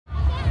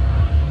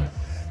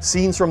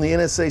Scenes from the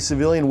NSA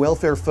Civilian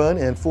Welfare Fund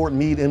and Fort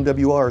Meade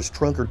MWR's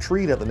Trunk or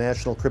Treat at the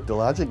National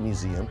Cryptologic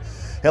Museum.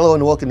 Hello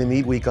and welcome to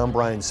Meade Week. I'm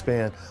Brian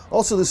Spann.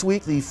 Also this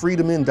week, the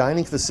Freedom Inn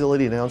Dining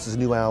Facility announces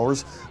new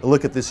hours, a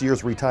look at this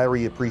year's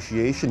Retiree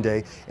Appreciation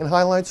Day, and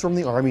highlights from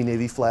the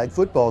Army-Navy flag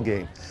football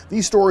game.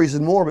 These stories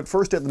and more, but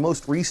first at the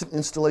most recent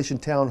installation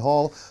town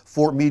hall,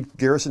 Fort Meade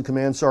Garrison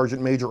Command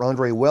Sergeant Major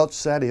Andre Welch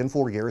sat in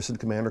for Garrison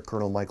Commander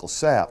Colonel Michael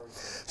Sapp.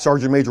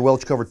 Sergeant Major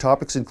Welch covered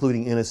topics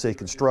including NSA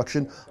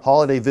construction,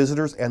 holiday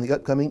visitors, and the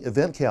upcoming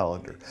event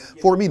calendar.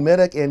 Fort Meade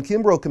Medic and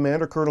Kimbrough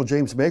Commander Colonel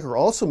James Baker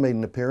also made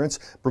an appearance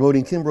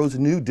promoting Kimbrough's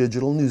new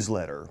digital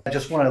newsletter. I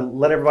just want to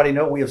let everybody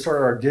know we have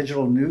started our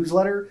digital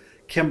newsletter,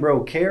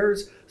 Kimbrough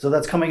Cares. So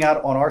that's coming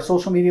out on our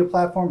social media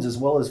platforms as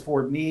well as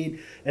Fort Meade.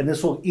 And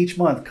this will each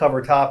month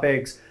cover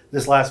topics.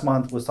 This last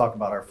month was talking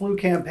about our flu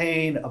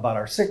campaign, about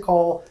our sick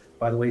call.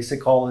 By the way,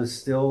 sick call is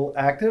still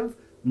active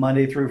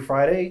Monday through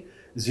Friday,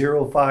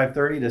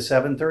 05:30 to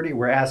 7:30.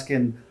 We're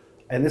asking,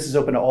 and this is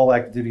open to all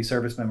active duty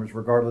service members,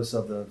 regardless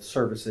of the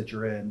service that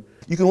you're in.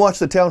 You can watch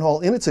the town hall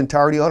in its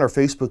entirety on our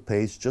Facebook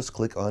page. Just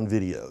click on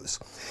videos.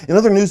 In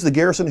other news, the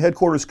Garrison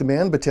Headquarters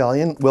Command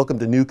Battalion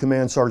welcomed a new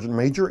Command Sergeant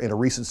Major in a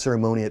recent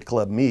ceremony at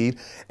Club Meade.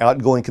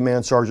 Outgoing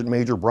Command Sergeant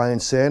Major Brian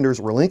Sanders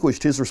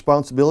relinquished his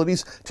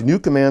responsibilities to new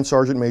Command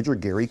Sergeant Major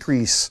Gary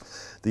Crease.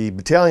 The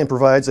battalion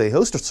provides a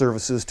host of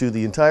services to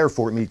the entire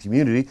Fort Meade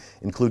community,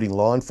 including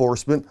law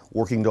enforcement,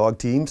 working dog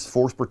teams,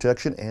 force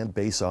protection, and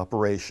base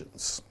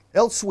operations.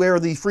 Elsewhere,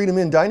 the Freedom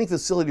Inn Dining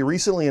Facility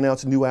recently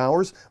announced new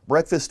hours.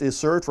 Breakfast is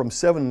served from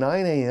 7 to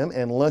 9 a.m.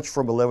 and lunch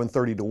from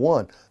 11:30 to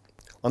 1.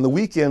 On the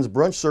weekends,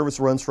 brunch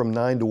service runs from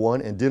 9 to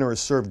 1 and dinner is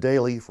served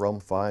daily from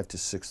 5 to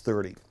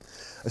 6:30.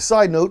 A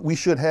side note, we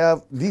should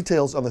have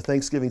details on the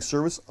Thanksgiving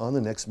service on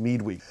the next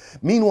Meade Week.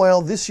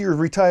 Meanwhile, this year's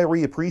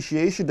Retiree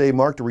Appreciation Day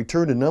marked a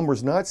return to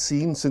numbers not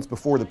seen since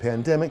before the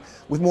pandemic,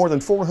 with more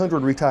than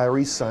 400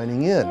 retirees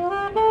signing in.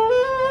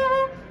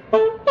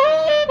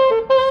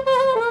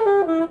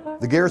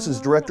 The Garrison's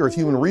Director of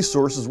Human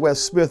Resources, Wes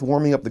Smith,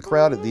 warming up the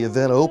crowd at the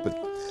event opened.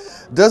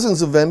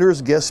 Dozens of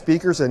vendors, guest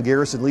speakers, and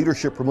Garrison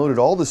leadership promoted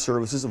all the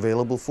services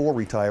available for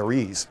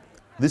retirees.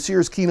 This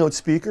year's keynote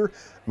speaker,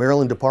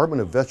 Maryland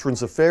Department of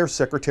Veterans Affairs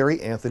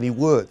Secretary Anthony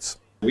Woods.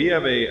 We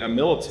have a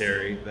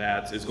military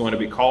that is going to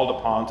be called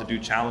upon to do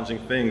challenging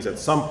things at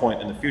some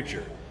point in the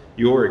future.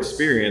 Your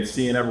experience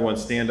seeing everyone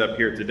stand up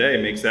here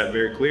today makes that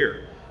very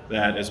clear.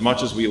 That as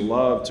much as we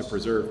love to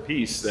preserve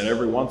peace, that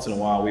every once in a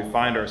while we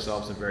find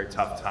ourselves in very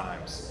tough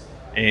times.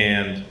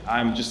 And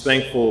I'm just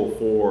thankful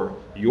for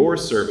your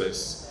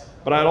service,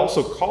 but I'd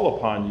also call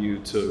upon you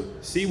to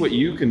see what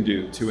you can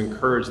do to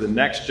encourage the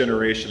next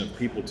generation of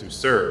people to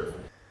serve.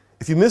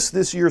 If you missed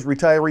this year's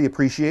Retiree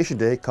Appreciation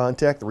Day,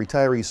 contact the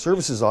Retiree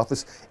Services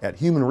Office at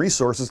Human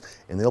Resources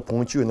and they'll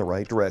point you in the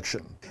right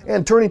direction.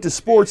 And turning to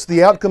sports,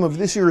 the outcome of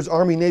this year's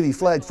Army-Navy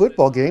flag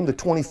football game, the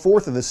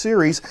 24th in the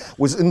series,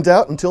 was in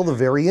doubt until the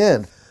very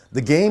end. The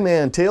game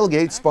and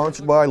tailgate,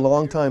 sponsored by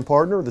longtime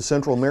partner, the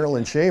Central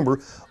Maryland Chamber,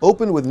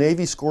 opened with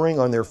Navy scoring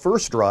on their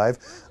first drive,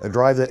 a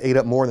drive that ate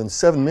up more than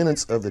 7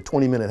 minutes of the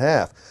 20-minute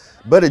half.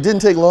 But it didn't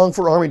take long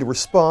for Army to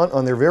respond.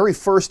 On their very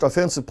first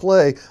offensive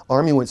play,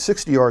 Army went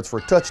 60 yards for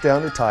a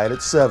touchdown to tie it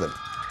at 7.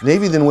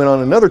 Navy then went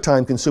on another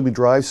time-consuming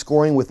drive,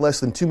 scoring with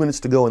less than 2 minutes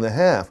to go in the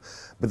half.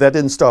 But that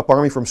didn't stop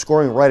Army from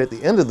scoring right at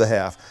the end of the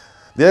half.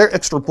 Their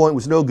extra point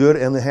was no good,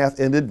 and the half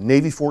ended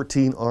Navy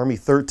 14, Army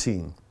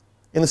 13.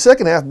 In the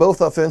second half,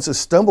 both offenses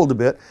stumbled a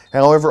bit.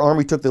 However,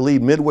 Army took the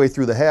lead midway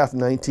through the half,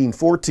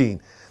 19-14.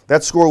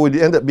 That score would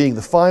end up being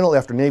the final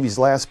after Navy's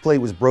last play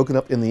was broken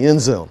up in the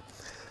end zone.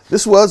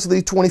 This was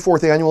the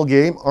 24th annual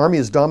game. Army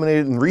has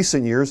dominated in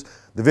recent years.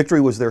 The victory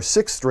was their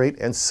 6th straight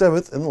and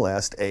 7th in the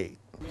last 8.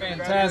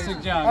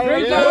 Fantastic job.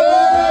 Great job.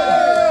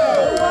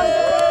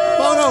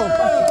 Photo.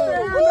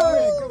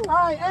 All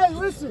right, hey,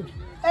 listen.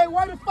 Hey,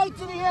 way to fight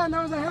to the end.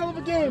 That was a hell of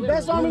a game.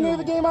 Best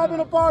Army-Navy game I've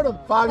been a part of.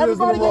 5 years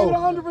in a row. Everybody gave it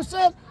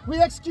 100%. We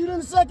executed in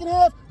the second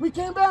half. We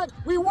came back.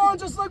 We won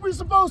just like we were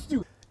supposed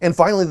to. And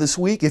finally this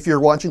week, if you're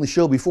watching the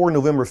show before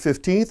November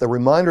 15th, a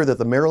reminder that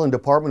the Maryland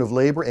Department of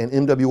Labor and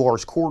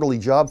MWR's quarterly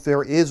job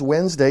fair is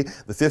Wednesday,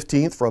 the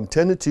 15th from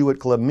 10 to 2 at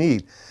Club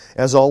Meade.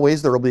 As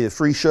always, there will be a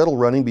free shuttle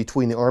running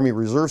between the Army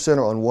Reserve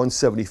Center on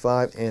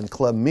 175 and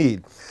Club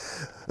Meade.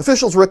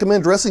 Officials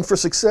recommend dressing for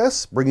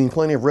success, bringing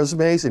plenty of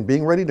resumes, and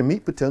being ready to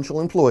meet potential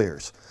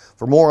employers.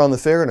 For more on the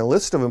fair and a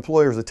list of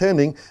employers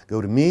attending, go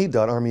to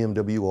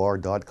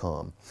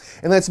meade.armymwr.com.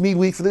 And that's Meade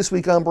Week for this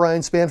week. I'm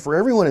Brian Spann. For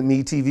everyone at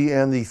Meade TV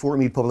and the Fort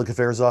Meade Public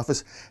Affairs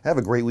Office, have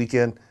a great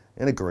weekend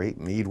and a great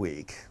Meade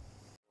Week.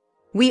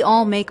 We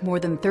all make more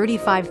than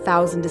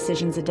 35,000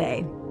 decisions a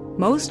day.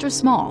 Most are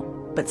small,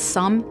 but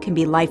some can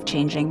be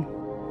life-changing.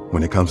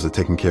 When it comes to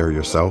taking care of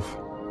yourself,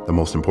 the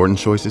most important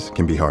choices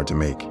can be hard to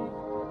make.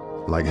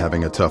 Like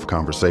having a tough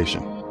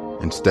conversation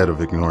instead of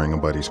ignoring a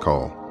buddy's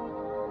call.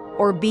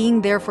 Or being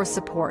there for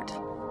support,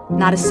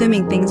 not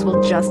assuming things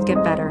will just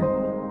get better.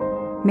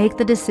 Make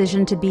the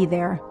decision to be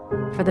there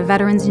for the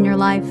veterans in your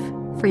life,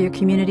 for your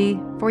community,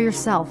 for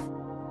yourself.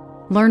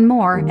 Learn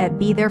more at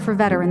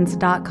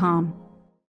BeThereForVeterans.com.